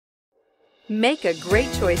Make a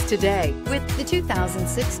great choice today with the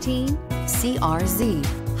 2016 CR-Z.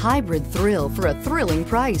 Hybrid thrill for a thrilling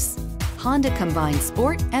price. Honda combines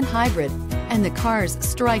sport and hybrid, and the car's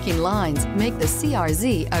striking lines make the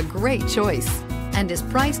CR-Z a great choice and is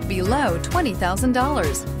priced below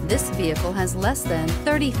 $20,000. This vehicle has less than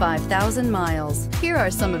 35,000 miles. Here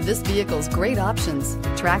are some of this vehicle's great options: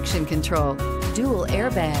 traction control, dual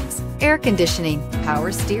airbags, air conditioning,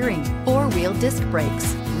 power steering, four-wheel disc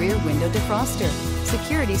brakes, rear window defroster,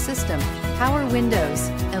 security system, power windows,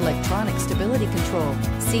 electronic stability control,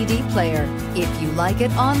 CD player. If you like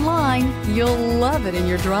it online, you'll love it in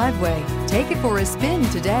your driveway. Take it for a spin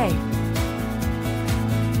today.